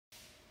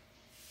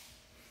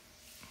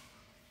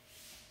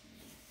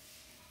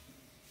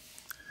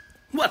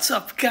What's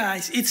up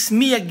guys? It's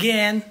me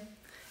again.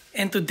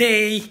 And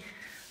today,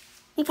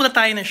 pupunta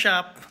tayo ng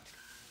shop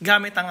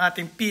gamit ang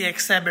ating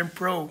PX7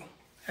 Pro.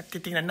 At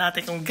titingnan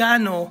natin kung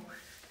gaano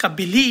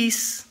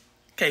kabilis,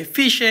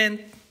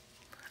 ka-efficient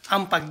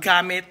ang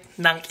paggamit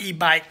ng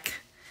e-bike.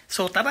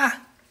 So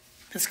tara,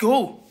 let's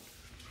go!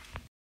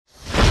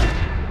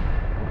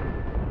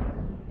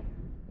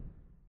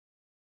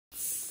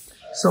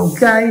 So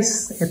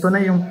guys, ito na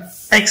yung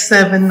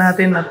X7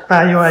 natin at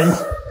tayo ay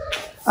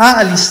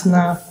aalis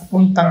na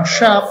puntang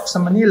shop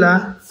sa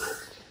Manila.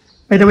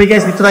 By the way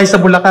guys, dito tayo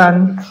sa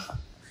Bulacan.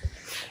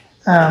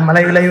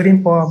 Malayo-layo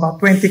rin po, about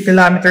 20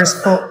 kilometers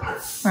po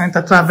ang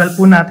travel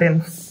po natin.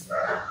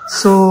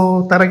 So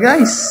tara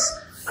guys.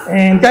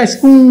 And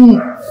guys, kung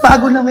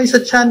bago lang kayo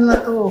sa channel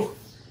na to,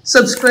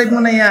 subscribe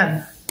mo na yan.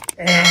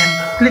 And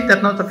click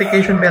that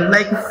notification bell.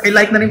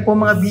 Like na rin po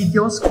mga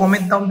videos.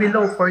 Comment down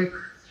below for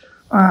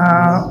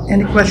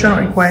any question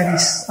or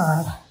inquiries.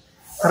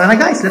 Tara na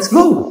guys, let's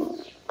go!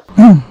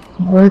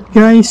 Alright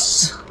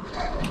guys,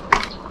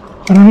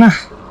 tara na,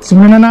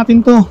 simulan na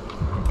natin to.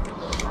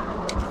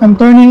 I'm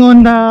turning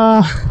on the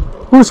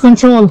cruise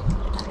control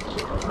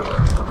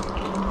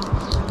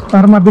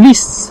para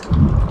mabilis.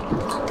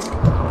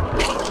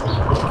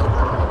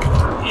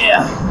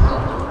 Yeah.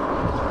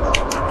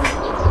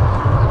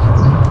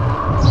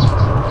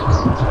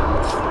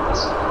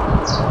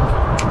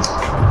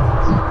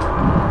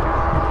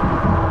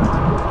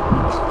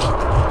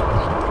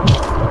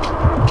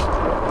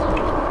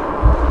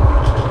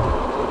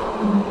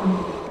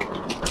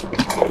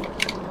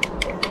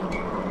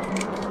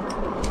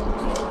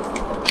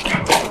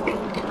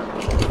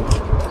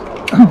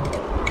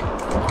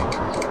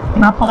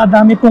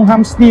 Napakadami pong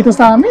hams dito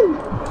sa amin.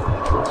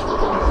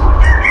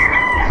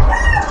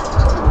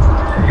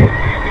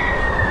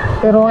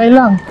 Pero okay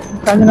lang,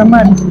 kanya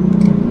naman.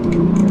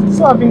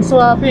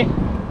 Suwabing-suwabe.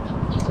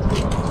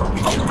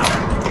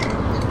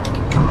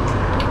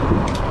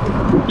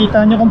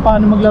 Kita nyo kung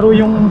paano maglaro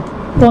yung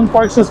front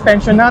fork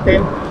suspension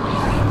natin.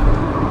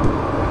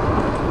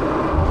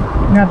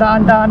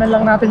 Nadaan-daanan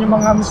lang natin yung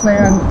mga hams na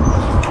yan.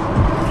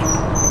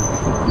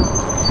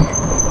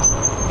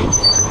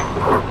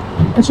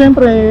 At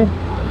syempre,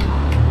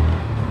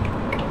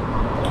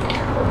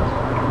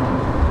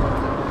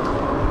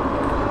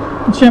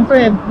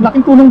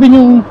 laking tulong din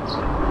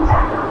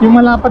yung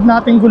malapad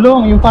nating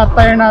gulong, yung fat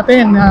tire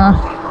natin na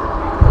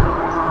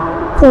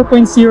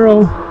 4.0.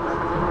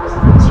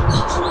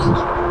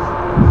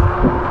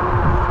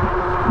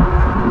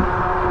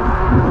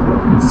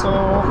 So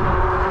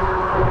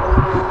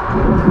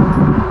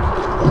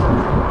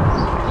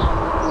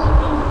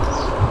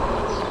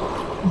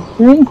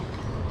okay,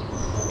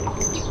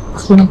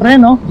 gusto ng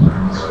preno.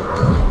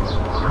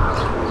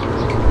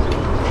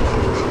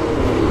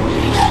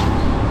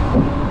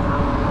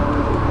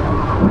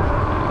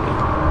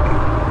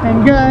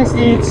 And guys,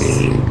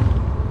 it's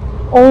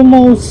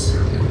almost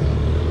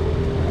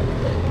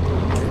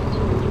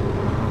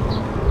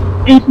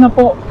 8 na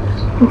po.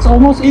 It's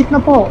almost 8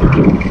 na po.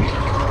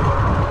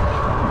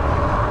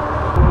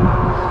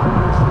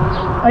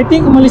 I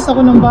think umalis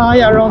ako ng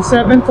bahay around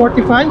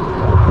 7:45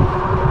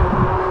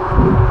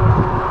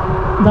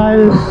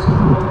 dahil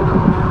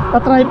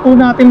tatry po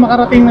natin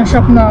makarating ng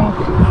shop ng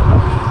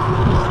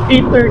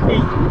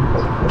 8:30.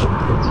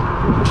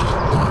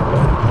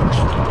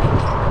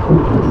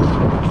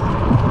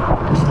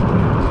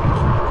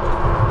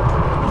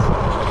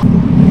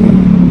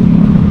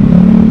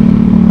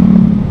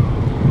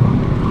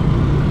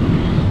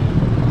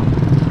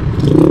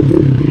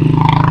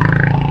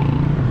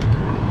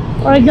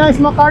 Alright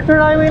guys, MacArthur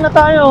Highway na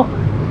tayo.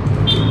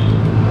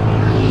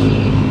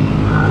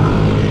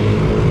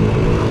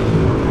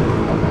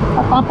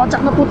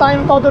 Papatsak na po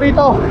tayo ng todo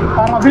rito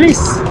para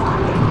mabilis.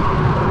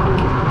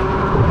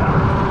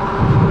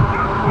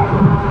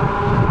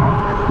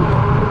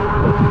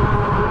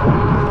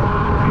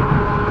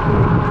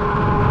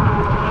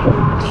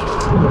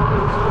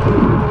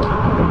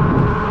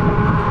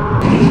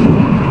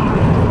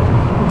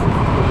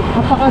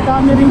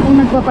 Napakadami rin pong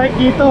nagbabike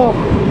dito.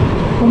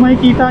 Kung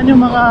makikita nyo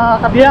mga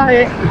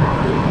kabiyahe,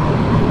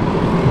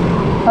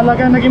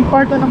 talaga naging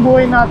part na ng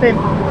buhay natin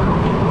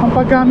ang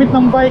paggamit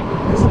ng bike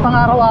sa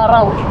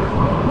pang-araw-araw,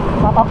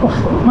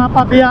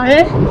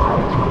 mapabiyahe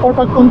or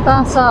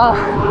pagpunta sa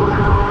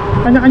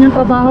kanya-kanyang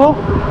trabaho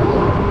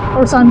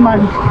or saan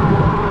man.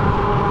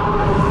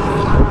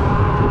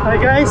 Hi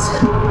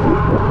guys,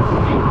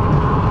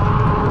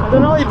 I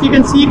don't know if you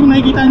can see, kung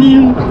nakikita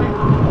niyo yung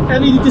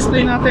LED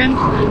display natin.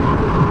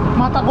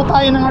 Matakbo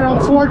tayo ng around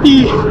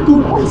 42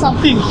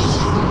 something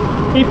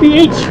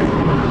kph.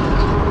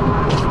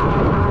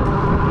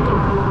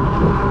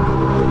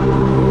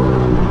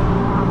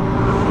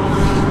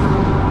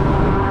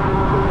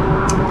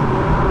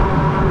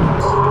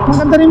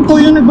 Maganda rin po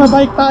yung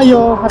nagbabike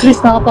tayo, at least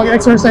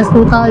nakapag-exercise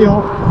po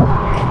tayo.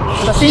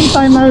 At the same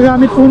time,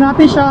 magagamit po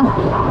natin siya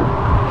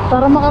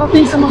para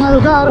makarating sa mga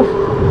lugar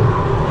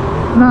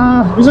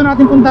na gusto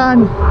natin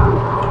puntahan.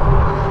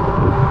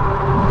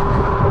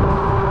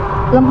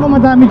 Alam ko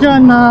madami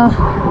dyan na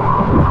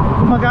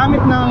gumagamit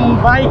ng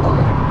bike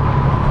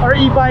or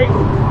e-bike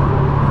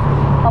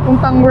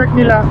papuntang work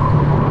nila.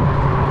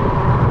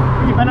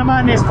 Yung iba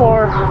naman is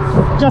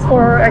just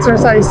for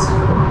exercise.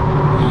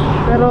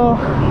 Pero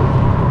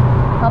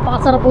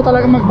napakasarap po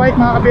talaga mag-bike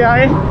mga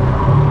kabiyahe.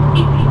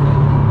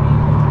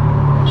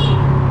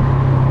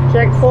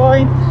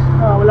 Checkpoint,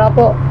 wala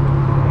po.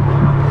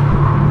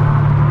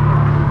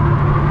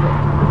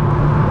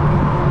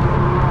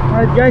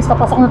 Alright guys,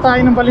 papasok na tayo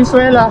ng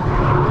Valenzuela.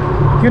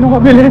 Yun ang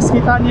kabilis,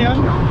 kita niyo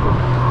yun.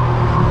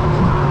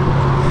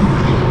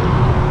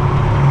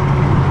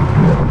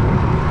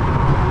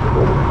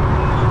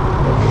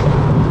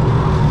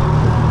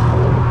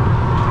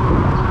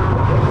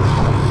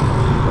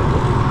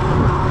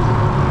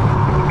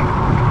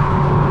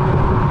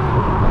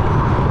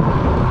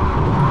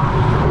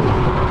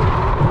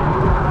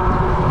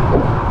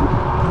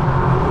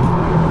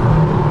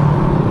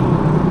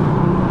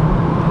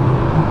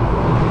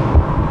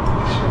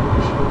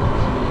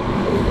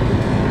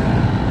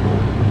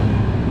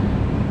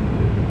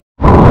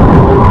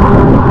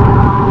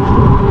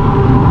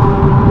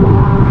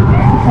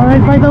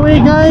 By the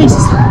way guys,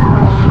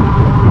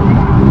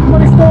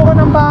 umalis po ako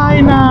ng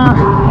bahay na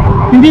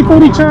hindi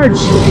fully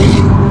charged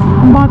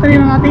ang battery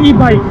ng ating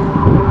e-bike.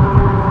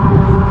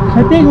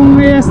 I think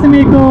kung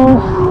i-estimate ko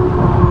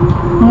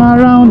mga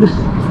around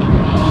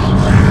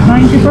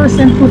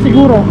 90% po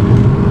siguro,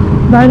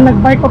 dahil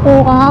nag-bike pa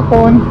po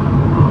kahapon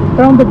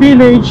around the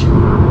village.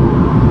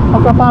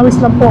 Magpapawis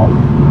lang po.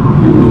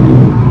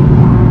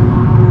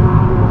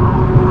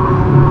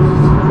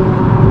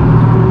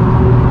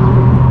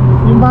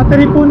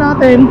 Battery po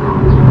natin,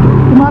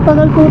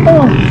 tumatagal po to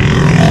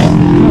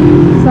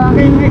sa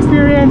aking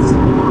experience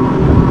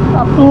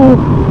up to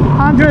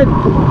 100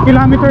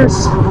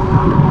 kilometers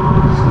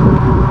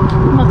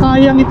na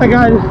kayang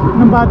itagal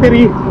ng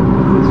battery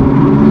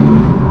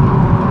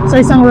sa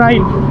isang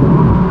ride.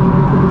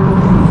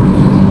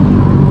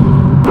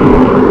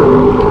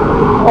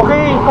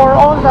 Okay, for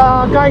all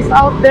the guys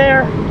out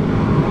there,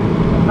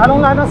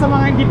 lalong-lalo sa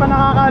mga hindi pa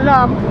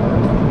nakakaalam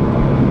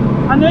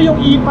ano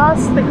yung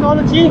e-bus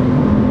technology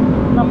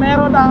na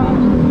meron ang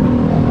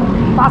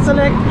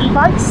Paselec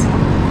e-bikes.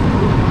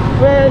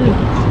 Well,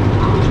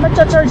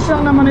 nagcha-charge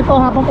lang naman ito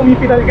habang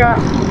pumipidal ka.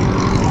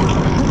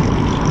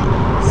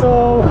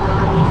 So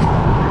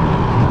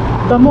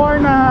the more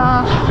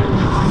na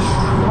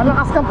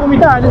malakas kang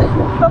pumidal,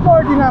 the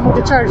more din na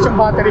mag-charge yung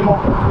battery mo.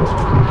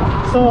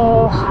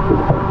 So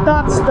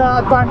that's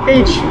the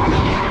advantage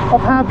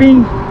of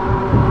having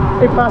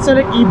a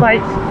Paselec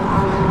e-bike.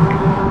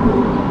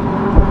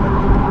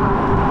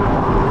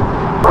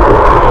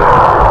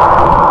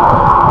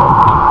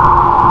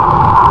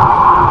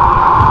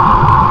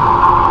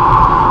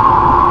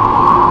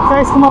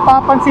 Kung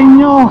mapapansin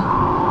nyo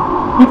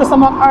dito sa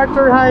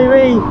MacArthur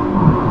Highway,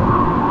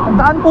 ang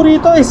daan po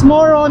rito is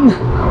more on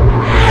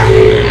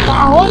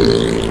paahon,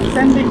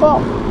 hindi po.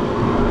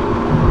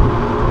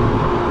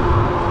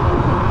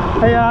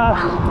 Kaya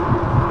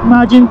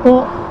imagine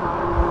po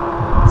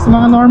sa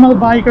mga normal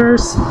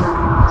bikers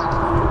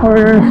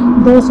or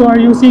those who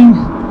are using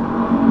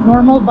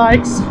normal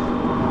bikes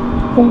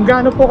kung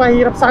gaano po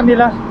kahirap sa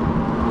kanila.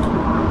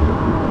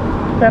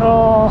 Pero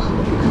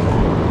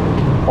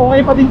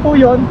okay pa din po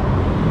yun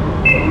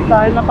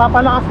dahil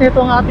napapalakas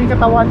nito ang ating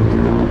katawan,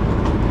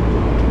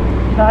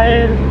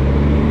 dahil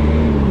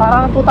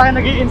parang po tayo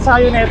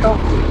nag-i-ensayo nito.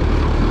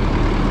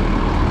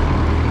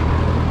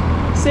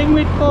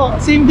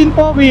 Same din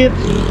po with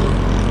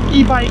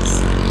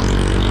e-bikes.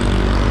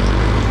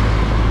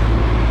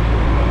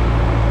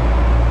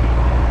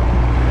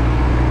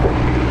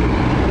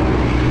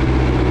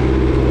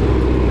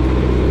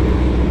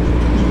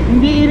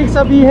 Hindi ibig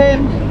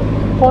sabihin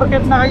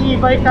porket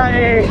naka-e-bike ka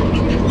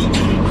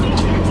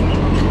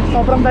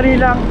sobrang dali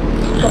lang,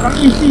 sobrang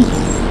easy,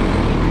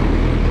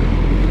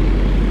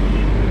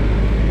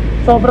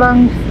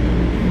 sobrang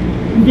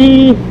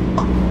hindi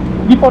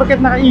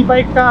porket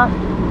naka-e-bike ka,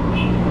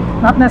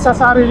 not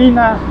necessarily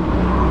na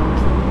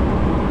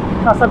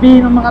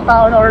sasabihin ng mga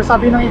tao or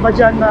sabi ng iba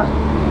dyan na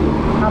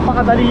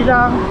napakadali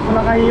lang,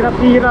 walang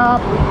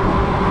kahirap-hirap,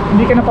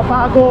 hindi ka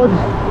napapagod,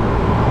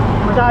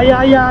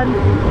 madaya yan.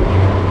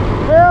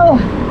 Well,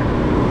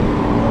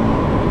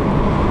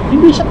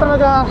 hindi siya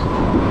talaga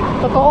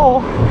totoo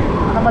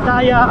na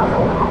madaya,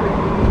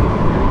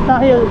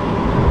 dahil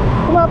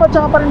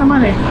pumapadya ka pa rin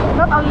naman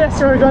not unless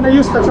you're gonna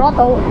use the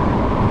throttle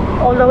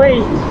all the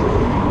way.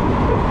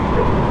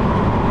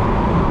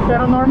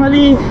 Pero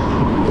normally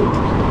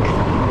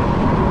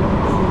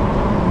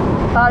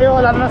tayo,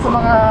 lalo na sa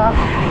mga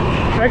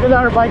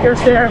regular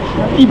bikers there,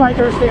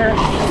 e-bikers there,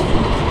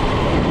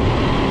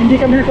 hindi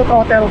kami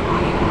nagtothrottle.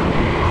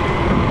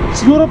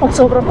 Siguro pag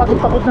sobrang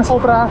pagod na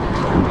sobra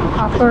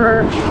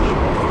after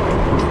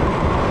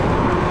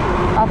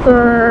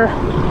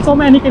so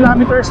many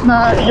kilometers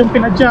na yung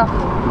pinadya,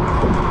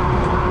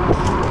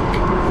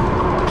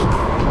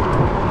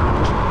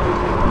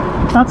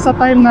 that's the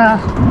time na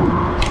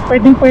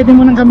pwede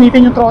mo nang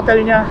gamitin yung throttle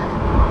niya,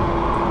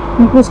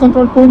 yung cruise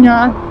control po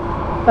niya,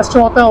 tas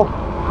throttle.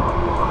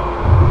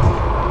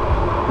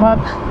 But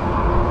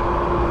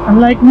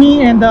Unlike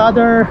me and the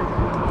other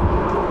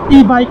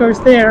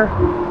e-bikers there,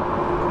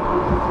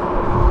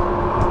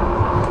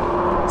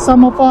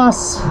 some of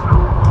us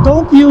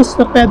don't use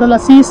the pedal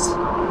assist,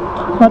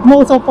 but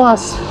most of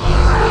us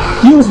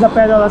use the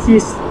pedal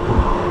assist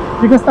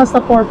because that's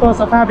the purpose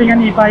of having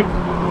an e-bike.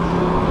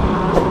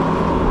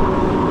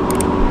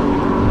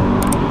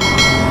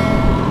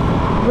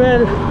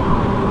 Well,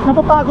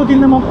 napapagod din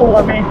naman po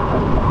kami.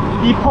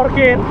 Di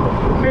porket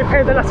may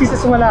pedal assist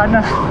is wala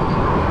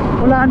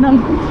nang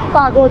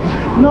pagod.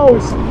 No,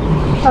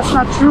 that's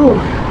not true.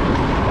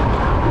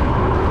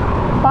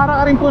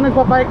 Para ka rin po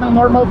nagbabike ng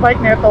normal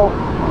bike neto.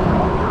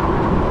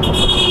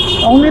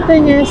 The only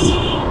thing is,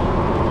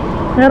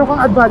 meron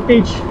kang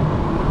advantage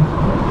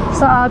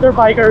sa other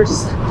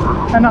bikers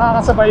na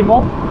nakakasabay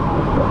mo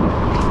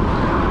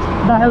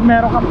dahil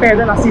meron kang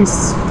pedal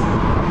assist.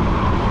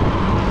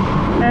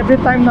 Every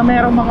time na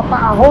merong mga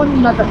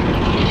paahon na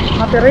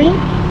terrain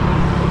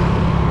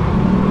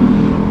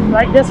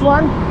like this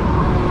one,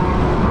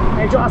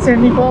 medyo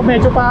ascending po,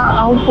 medyo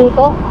paahon po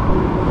to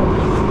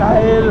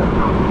dahil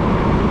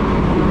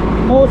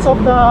most of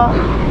the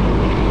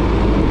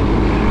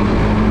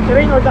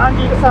terrain or daan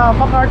dito sa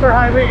MacArthur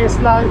Highway is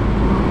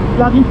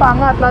laging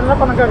paangat, lalo na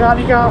pag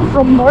nagagaling ka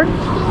from north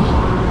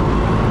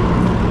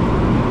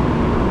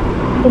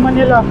to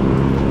Manila.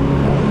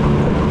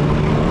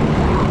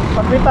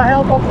 But with the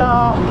help of the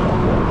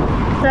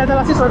pedal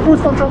assist or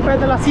cruise control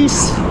pedal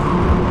assist,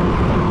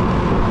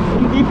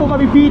 hindi po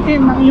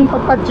mabibitin ng iyong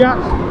pagpadyak.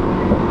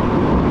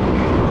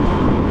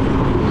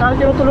 Dahil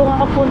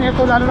tinutulungan ko po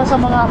nito lalo na sa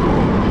mga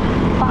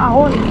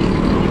paahon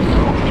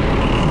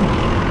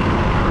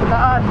sa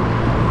daan.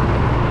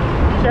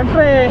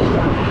 Siyempre,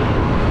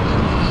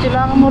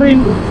 kailangan mo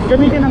rin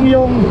gamitin ang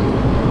iyong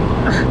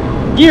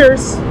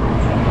gears,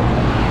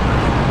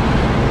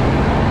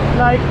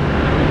 like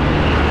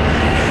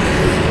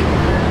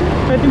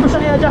pwede mo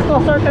siya i-adjust to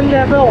a certain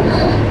level.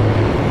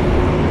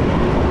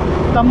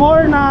 The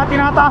more na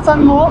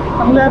tinataasan mo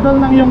ang level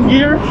ng iyong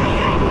gear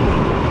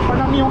o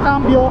ng iyong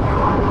cambio,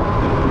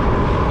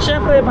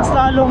 syempre mas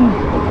lalong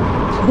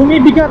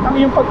bumibigat ang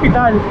iyong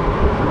pagpedal.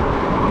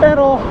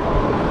 Pero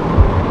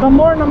the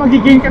more na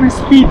magigain ka ng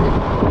speed,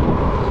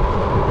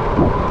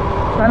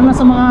 lalo na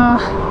sa mga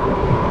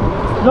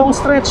long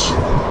stretch,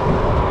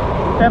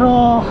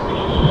 pero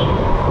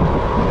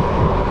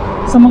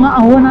sa mga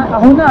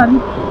ahonan,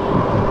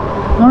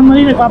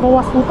 normally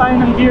nagbabawas po tayo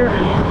ng gear.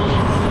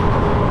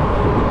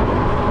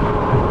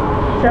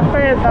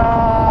 Siyempre,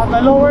 the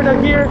lower the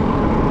gear,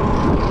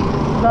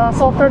 the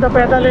softer the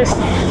pedal is.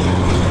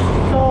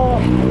 So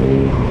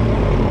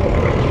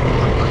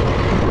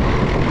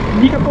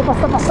hindi ka po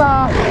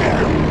basta-basta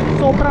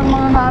sobrang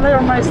mga nalay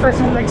or ma-stress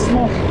yung legs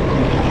mo,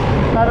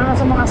 lalo na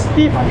sa mga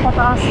steep at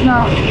pataas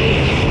na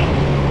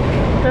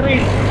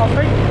terrain.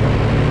 Okay,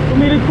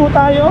 tumilid po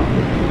tayo.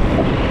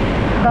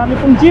 Dami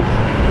pong jeep,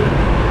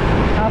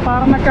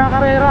 parang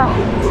nagkakarera.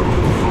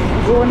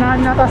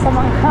 Uunahan nata sa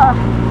mga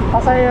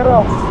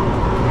pasahero.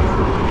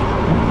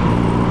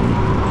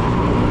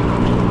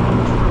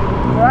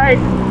 Right,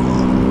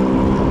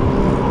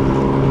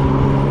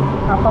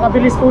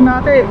 napakabilis po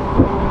natin.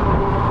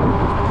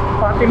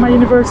 Fatima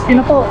University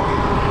na po.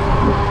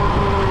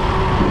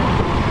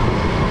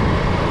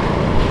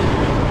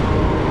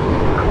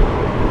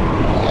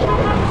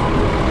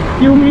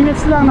 Few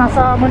minutes lang,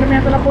 nasa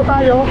monumento na po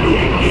tayo,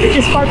 which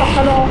is part of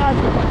Caloocan.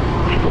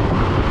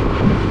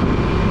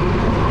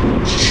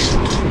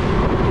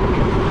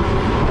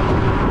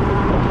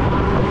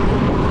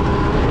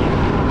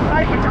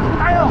 Ay, pagsak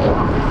tayo!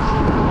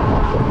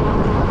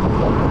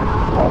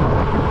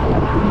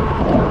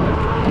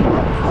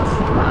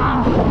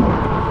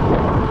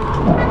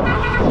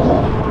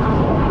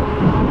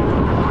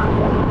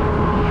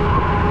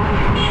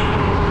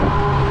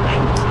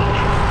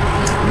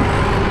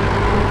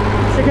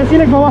 Kasi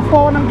nagbawas po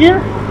ako ng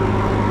gear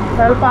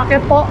dahil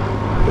packet po.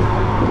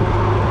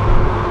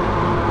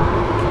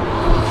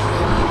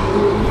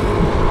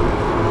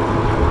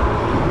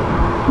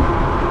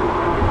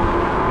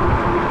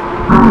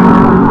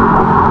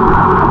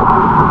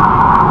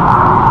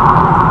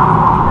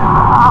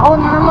 Ahon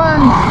na naman.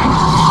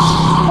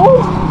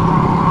 Oh!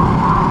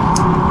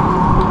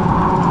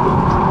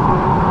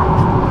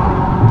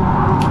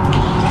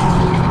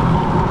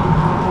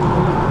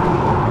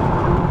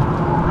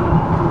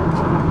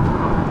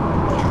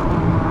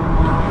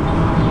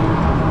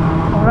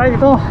 Alright,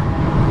 ito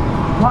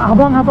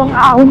mahabang-habang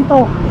ahon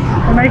to.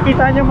 Kung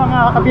nakikita nyo mga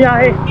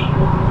kabiyahe,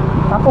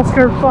 tapos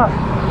curve pa.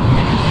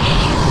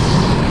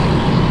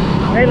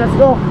 Okay, let's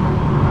go.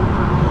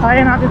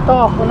 Kaya natin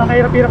to, walang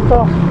kahirap-hirap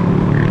to.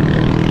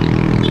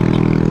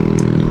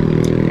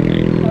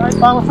 Alright,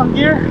 bawas ang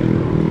gear.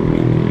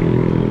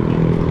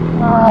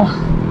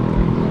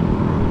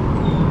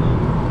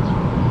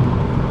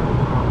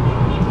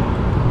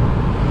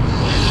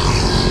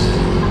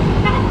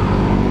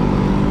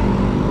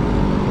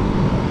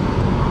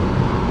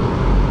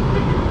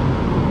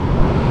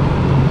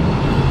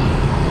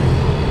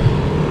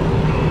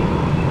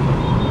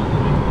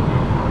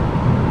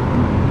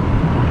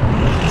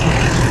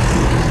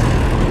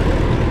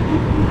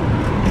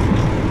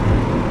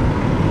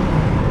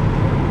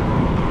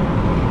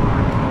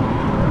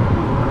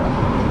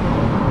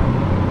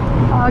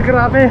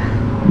 grabe.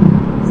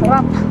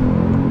 Sarap.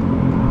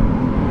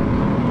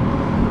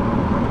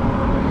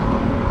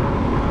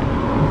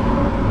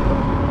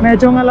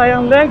 Medyo ngalay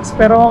ang legs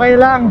pero okay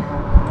lang.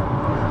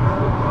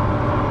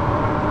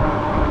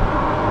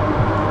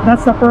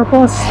 That's the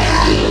purpose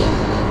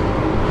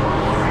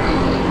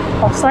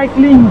of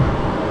cycling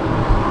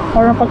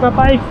or ang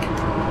pagbabike.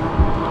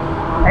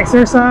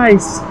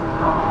 Exercise.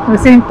 At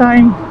the same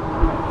time,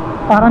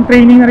 parang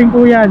training na rin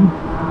po yan.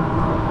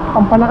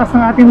 Pampalakas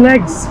ng ating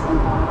legs.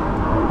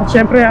 At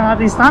syempre ang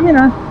ating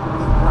stamina.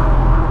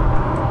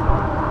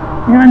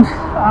 Yan,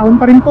 ahon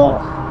pa rin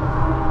po.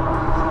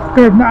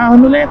 Curve na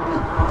ahon ulit.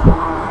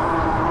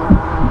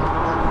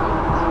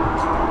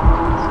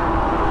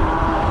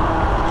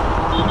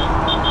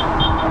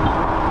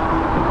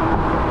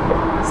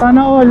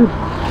 Sana all.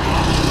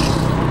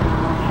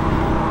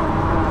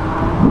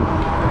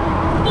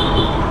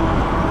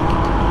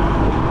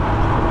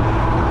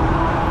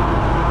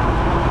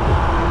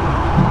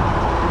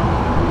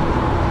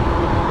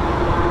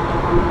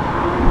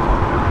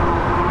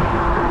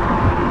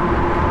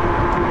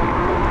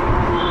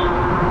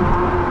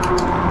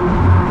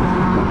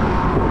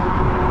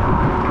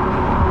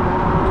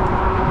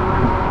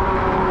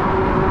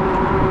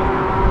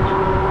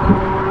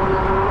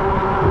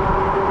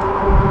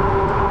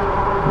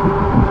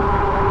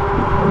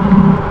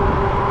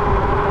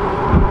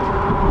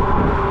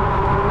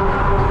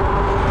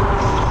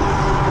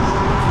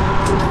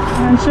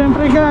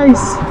 Siyempre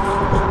guys,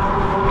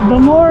 the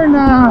more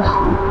na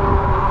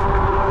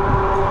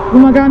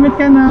gumagamit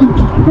ka ng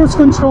cruise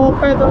control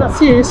pedal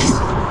assist,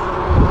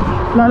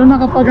 lalo na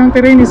kapag ang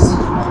terrain is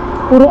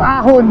puro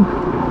ahon,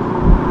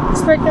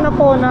 expect nyo na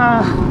po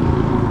na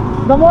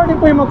the more din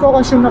po yung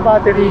magko-consume na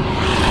battery.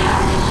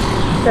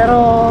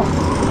 Pero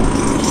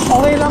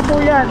okay lang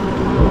po yan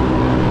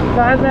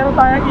dahil meron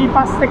tayong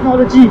e-pass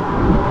technology.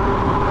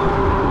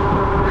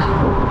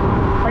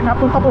 Pag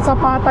napunta po sa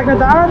patag na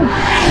daan,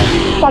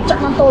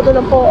 patsak ng todo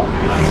lang po.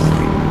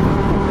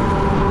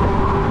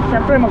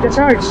 Siyempre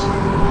mag-charge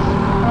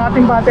ang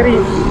ating battery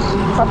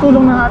sa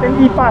tulong ng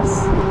ating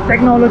e-pass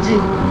technology.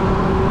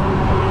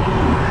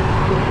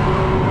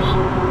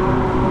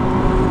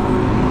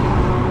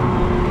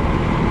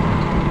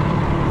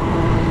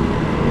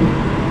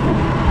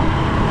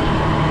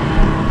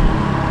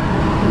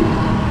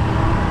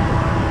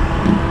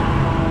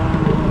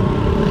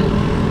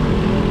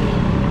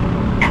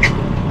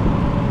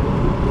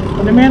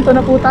 Elemento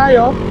na po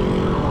tayo,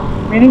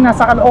 meaning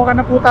nasa Caloocan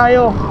na po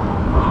tayo.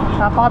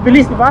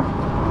 Napakabilis, di ba?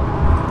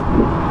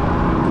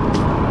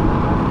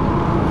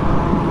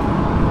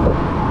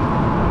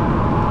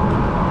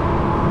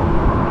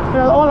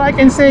 Well, all I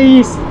can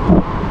say is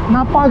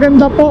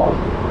napakaganda po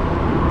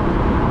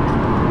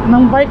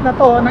ng bike na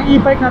to, ng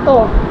e-bike na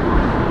to.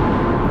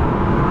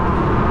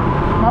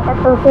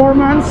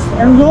 Mapa-performance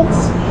and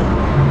looks,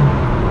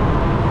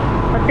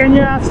 what can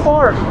you ask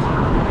for?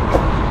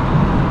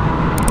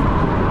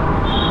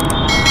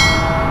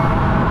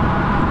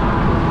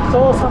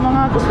 So sa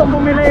mga gustong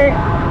bumili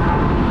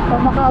o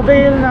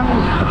maka-avail ng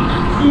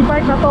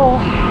e-bike na to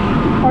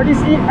or this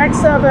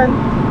X7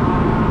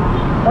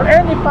 or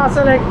any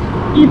Paselec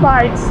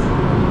e-bikes,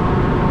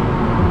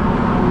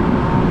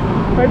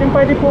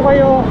 pwede po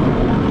kayo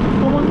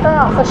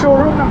pumunta sa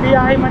showroom ng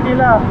Viaje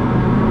Manila,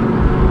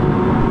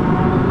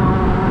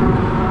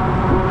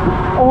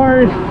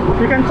 or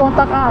you can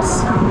contact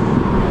us.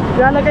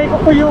 Ilalagay ko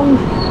po yung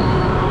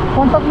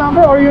contact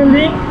number or yung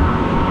link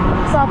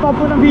sa baba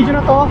po ng video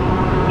na to.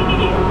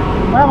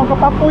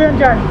 Magpapap po yan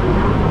dyan.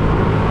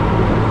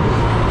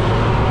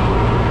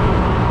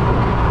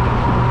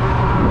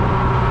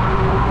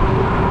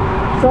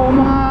 So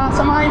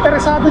sa mga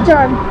interesado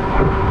dyan,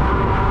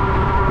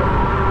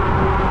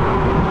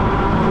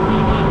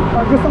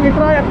 pag gustong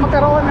itry at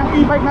magkaroon ng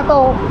e-bike na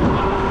to,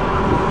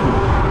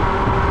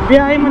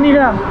 Viaje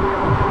Manila.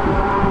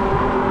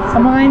 Sa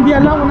mga hindi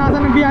alam kung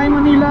nasa ng Viaje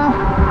Manila,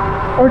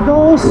 or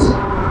those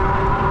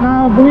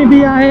na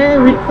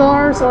bumibiyahe with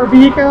cars or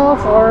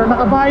vehicles or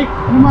nakabike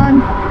naman,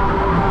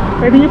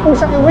 pwede nyo po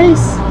siyang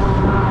i-waze.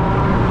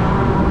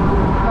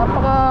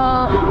 Napaka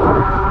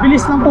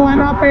bilis lang po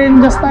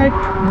hanapin. Just type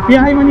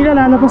Viaje Manila,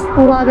 lalabas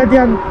po agad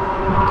yan.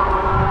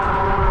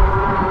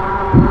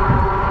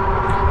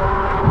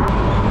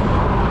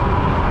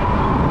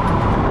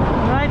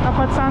 Alright,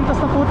 Apat Santos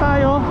na po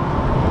tayo.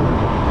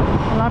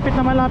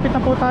 Malapit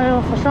na po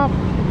tayo sa shop.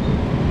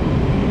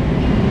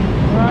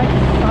 Alright,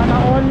 sana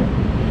all.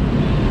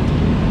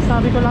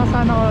 Sabi ko lang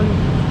sana all.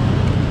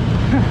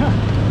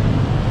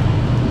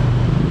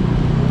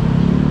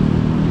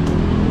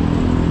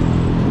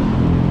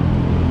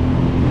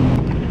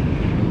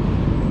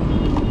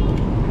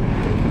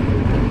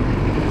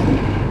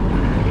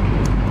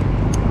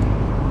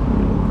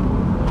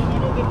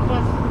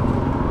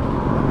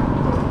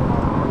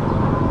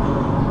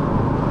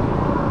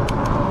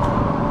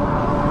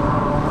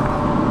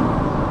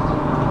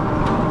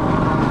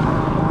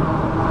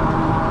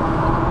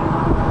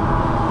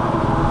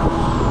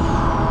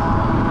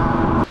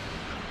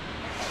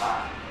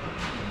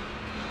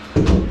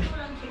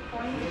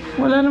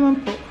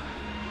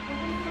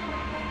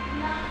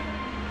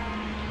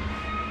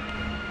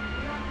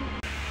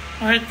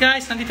 Alright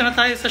guys, nandito na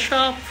tayo sa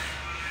shop.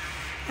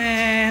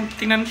 And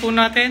tingnan po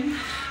natin.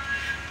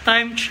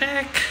 Time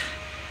check,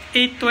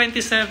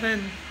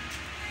 8:27.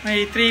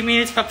 May 3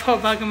 minutes pa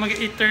po bago mag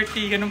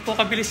 8:30. Ganun po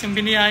kabilis yung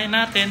biniyahe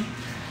natin.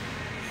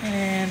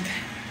 And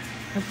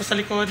yun po sa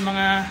likod,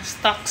 mga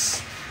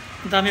stocks.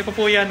 Ang dami pa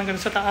po yan hanggang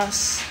sa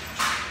taas.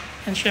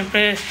 And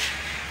syempre,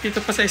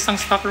 dito pa sa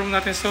isang stock room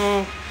natin.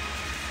 So,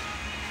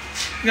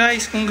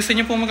 guys, kung gusto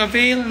niyo po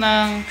mag-avail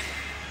ng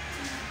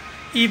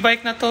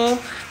e-bike na to,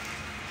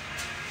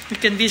 you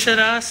can visit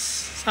us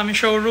sa aming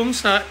showroom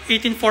sa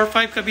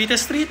 1845 Cavite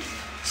Street,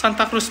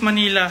 Santa Cruz,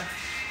 Manila.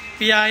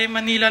 Viaje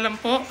Manila lang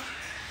po.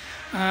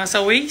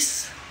 Sa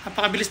waze.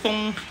 Napakabilis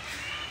pong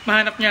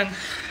mahanap niyan.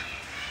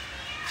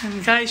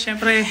 And guys,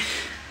 syempre,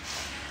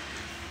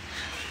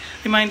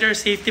 reminder,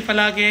 safety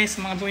palagi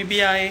sa mga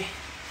bumibiyahe.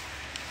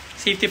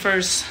 Safety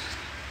first.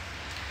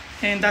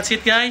 And that's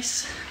it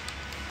guys.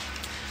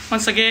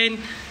 Once again,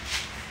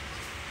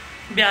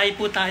 biyahe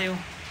po tayo.